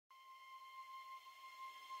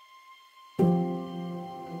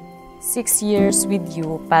6 years with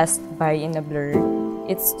you passed by in a blur.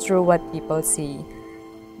 It's true what people say,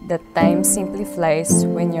 that time simply flies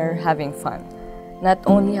when you're having fun. Not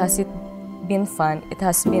only has it been fun, it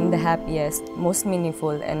has been the happiest, most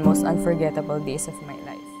meaningful, and most unforgettable days of my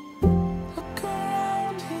life.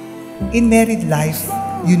 In married life,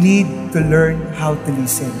 you need to learn how to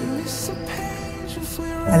listen.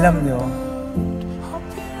 Alam nyo,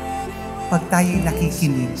 pag tayo'y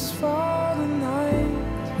nakikinig,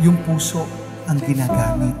 yung puso ang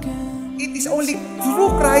ginagamit. It is only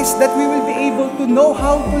through Christ that we will be able to know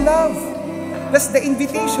how to love. That's the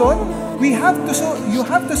invitation. You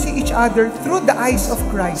have to see each other through the eyes of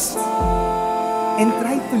Christ and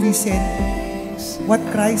try to listen what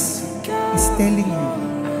Christ is telling you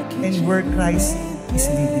and where Christ is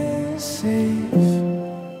leading you.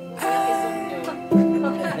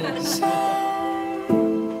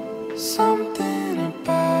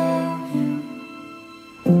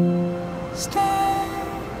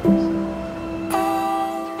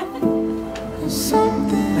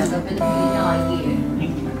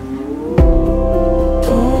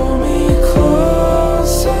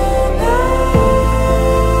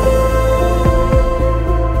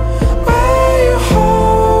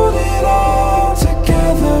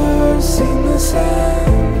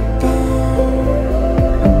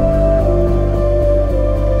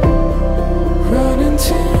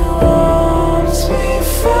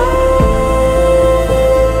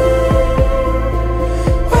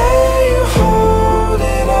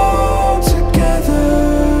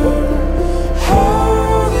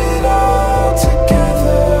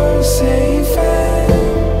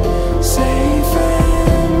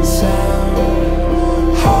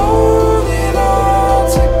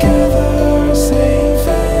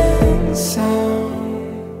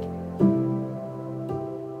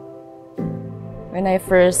 When I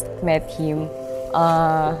first met him,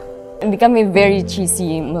 hindi kami very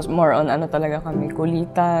cheesy, more on ano talaga kami,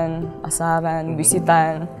 kulitan, asaran,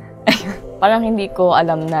 bisitan. Parang hindi ko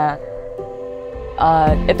alam na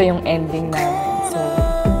ito yung ending namin. So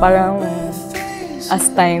parang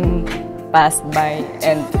as time passed by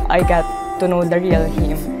and I got to know the real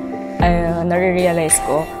him, nare-realize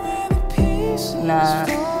ko na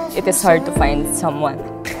it is hard to find someone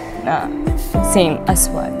na same as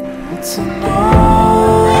Wally. It's a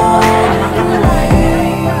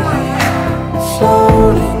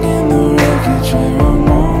floating in the wreckage where I'm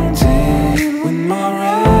wanted. With my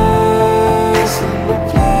race in the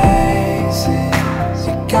places,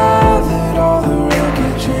 you gathered all the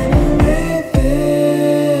wreckage and you made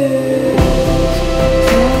this.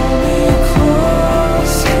 Pull me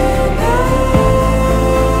closer now.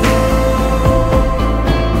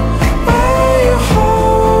 Where you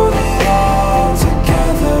hold it all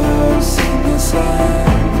together, sing this anthem.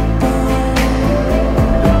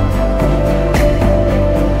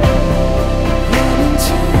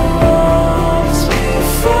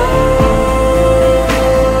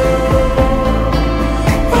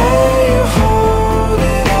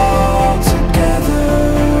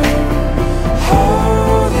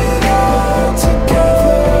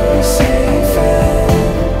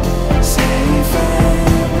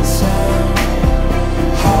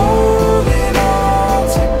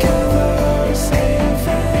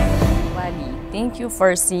 Thank you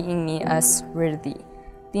for seeing me as worthy.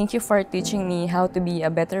 Thank you for teaching me how to be a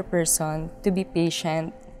better person, to be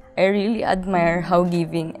patient. I really admire how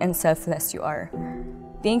giving and selfless you are.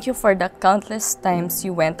 Thank you for the countless times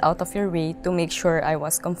you went out of your way to make sure I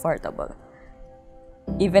was comfortable.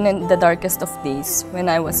 Even in the darkest of days, when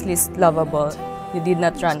I was least lovable, you did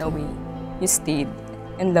not run away. You stayed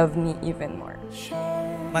and loved me even more.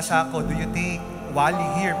 Masako, do you think Wally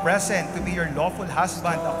here present to be your lawful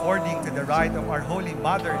husband according to the rite of our Holy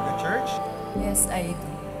Mother, the Church? Yes, I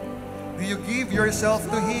do. Do you give yourself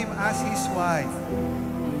to him as his wife?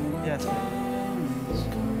 Yes.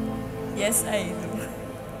 Yes, I do.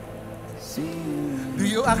 Do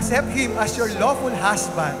you accept him as your lawful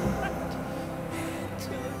husband?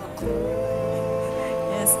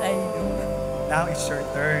 Yes, I do. Now it's your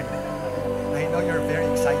turn. I know you're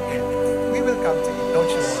very excited. We will come to you,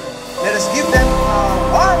 don't you worry. Let us give them